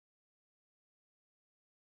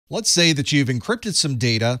Let's say that you've encrypted some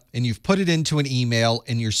data and you've put it into an email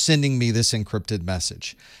and you're sending me this encrypted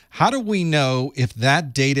message. How do we know if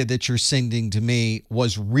that data that you're sending to me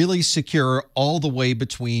was really secure all the way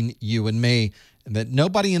between you and me, and that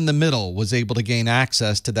nobody in the middle was able to gain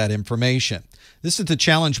access to that information? This is the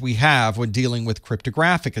challenge we have when dealing with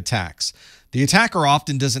cryptographic attacks. The attacker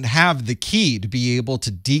often doesn't have the key to be able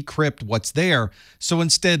to decrypt what's there, so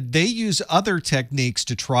instead they use other techniques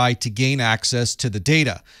to try to gain access to the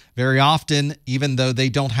data. Very often, even though they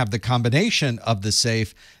don't have the combination of the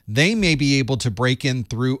safe, they may be able to break in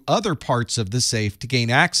through other parts of the safe to gain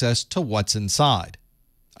access to what's inside.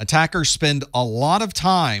 Attackers spend a lot of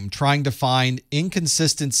time trying to find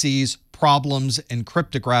inconsistencies, problems, and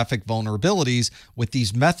cryptographic vulnerabilities with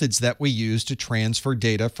these methods that we use to transfer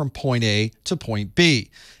data from point A to point B.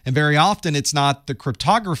 And very often it's not the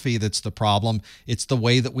cryptography that's the problem, it's the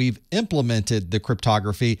way that we've implemented the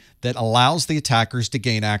cryptography that allows the attackers to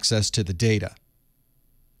gain access to the data.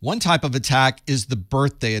 One type of attack is the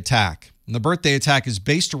birthday attack. And the birthday attack is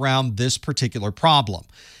based around this particular problem.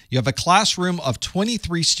 You have a classroom of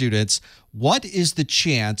 23 students. What is the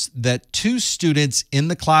chance that 2 students in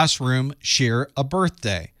the classroom share a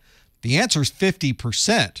birthday? The answer is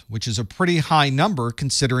 50%, which is a pretty high number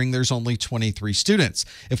considering there's only 23 students.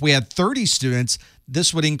 If we had 30 students,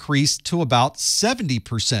 this would increase to about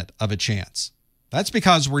 70% of a chance. That's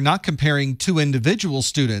because we're not comparing 2 individual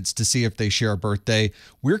students to see if they share a birthday.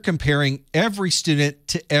 We're comparing every student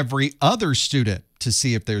to every other student to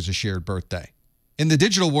see if there's a shared birthday. In the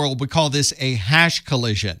digital world, we call this a hash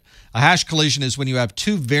collision. A hash collision is when you have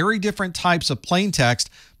 2 very different types of plain text,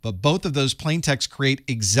 but both of those plain texts create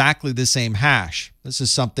exactly the same hash. This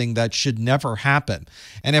is something that should never happen.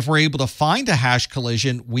 And if we're able to find a hash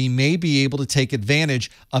collision, we may be able to take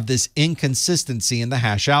advantage of this inconsistency in the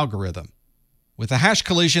hash algorithm. With a hash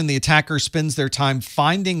collision, the attacker spends their time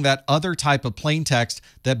finding that other type of plain text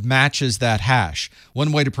that matches that hash.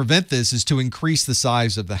 One way to prevent this is to increase the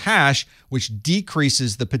size of the hash, which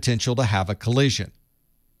decreases the potential to have a collision.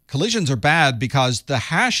 Collisions are bad because the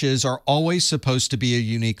hashes are always supposed to be a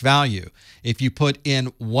unique value. If you put in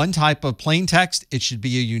one type of plain text, it should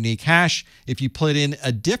be a unique hash. If you put in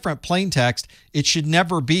a different plain text, it should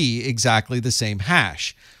never be exactly the same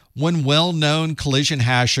hash. One well-known collision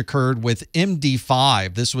hash occurred with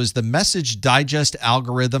MD5. This was the Message Digest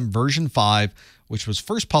Algorithm version 5, which was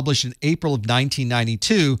first published in April of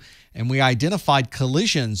 1992, and we identified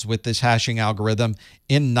collisions with this hashing algorithm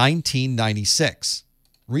in 1996.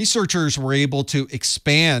 Researchers were able to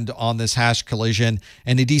expand on this hash collision,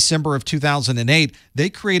 and in December of 2008, they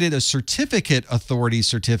created a certificate authority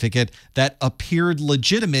certificate that appeared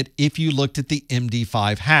legitimate if you looked at the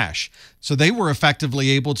MD5 hash. So they were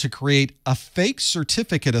effectively able to create a fake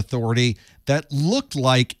certificate authority that looked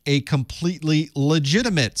like a completely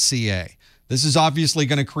legitimate CA. This is obviously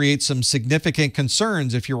going to create some significant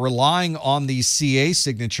concerns if you're relying on these CA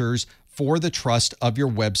signatures for the trust of your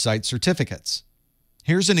website certificates.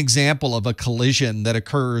 Here's an example of a collision that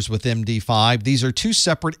occurs with MD5. These are 2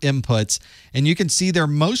 separate inputs, and you can see they're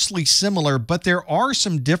mostly similar, but there are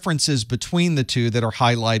some differences between the 2 that are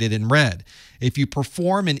highlighted in red. If you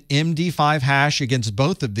perform an MD5 hash against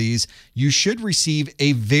both of these, you should receive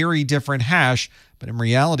a very different hash, but in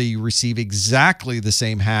reality, you receive exactly the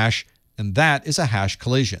same hash, and that is a hash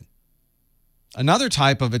collision. Another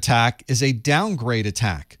type of attack is a downgrade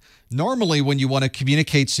attack. Normally, when you want to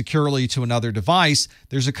communicate securely to another device,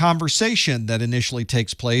 there's a conversation that initially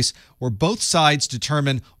takes place where both sides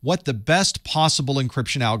determine what the best possible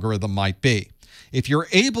encryption algorithm might be. If you're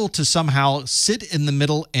able to somehow sit in the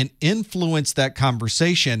middle and influence that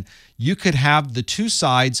conversation, you could have the 2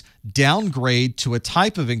 sides downgrade to a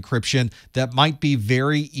type of encryption that might be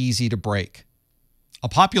very easy to break. A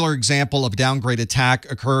popular example of downgrade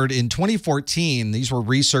attack occurred in 2014. These were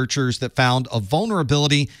researchers that found a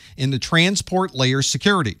vulnerability in the transport layer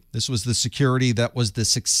security. This was the security that was the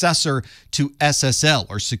successor to SSL,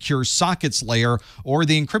 or Secure Sockets Layer, or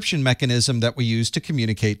the encryption mechanism that we use to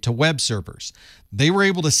communicate to web servers. They were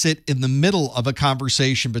able to sit in the middle of a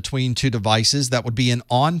conversation between 2 devices that would be an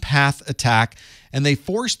on-path attack, and they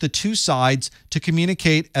forced the 2 sides to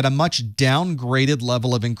communicate at a much downgraded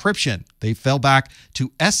level of encryption. They fell back to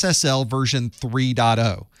SSL version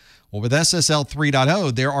 3.0. Well, with SSL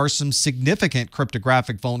 3.0, there are some significant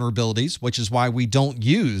cryptographic vulnerabilities, which is why we don't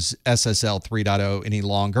use SSL 3.0 any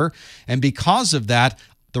longer. And because of that,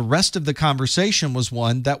 the rest of the conversation was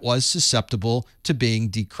one that was susceptible to being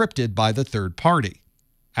decrypted by the third party.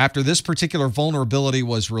 After this particular vulnerability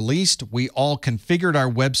was released, we all configured our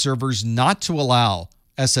web servers not to allow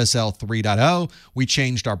SSL 3.0. We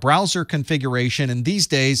changed our browser configuration, and these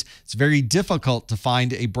days it's very difficult to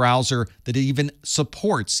find a browser that even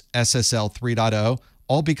supports SSL 3.0,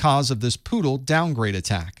 all because of this Poodle downgrade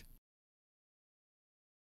attack.